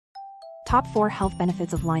Top 4 health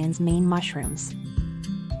benefits of lion's mane mushrooms.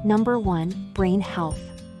 Number 1. Brain health.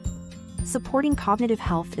 Supporting cognitive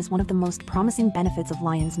health is one of the most promising benefits of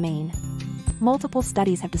lion's mane. Multiple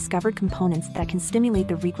studies have discovered components that can stimulate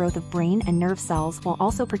the regrowth of brain and nerve cells while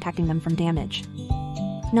also protecting them from damage.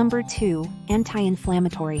 Number 2.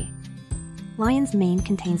 Anti-inflammatory. Lion's mane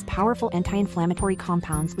contains powerful anti-inflammatory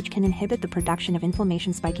compounds which can inhibit the production of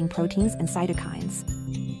inflammation-spiking proteins and cytokines.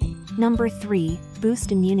 Number 3.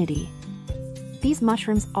 Boost immunity. These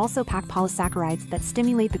mushrooms also pack polysaccharides that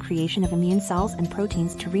stimulate the creation of immune cells and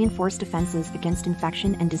proteins to reinforce defenses against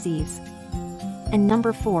infection and disease. And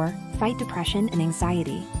number 4. Fight depression and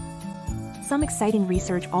anxiety. Some exciting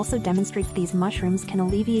research also demonstrates these mushrooms can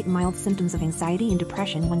alleviate mild symptoms of anxiety and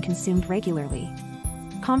depression when consumed regularly.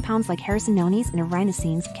 Compounds like hericenones and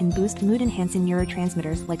erinacines can boost mood-enhancing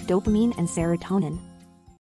neurotransmitters like dopamine and serotonin.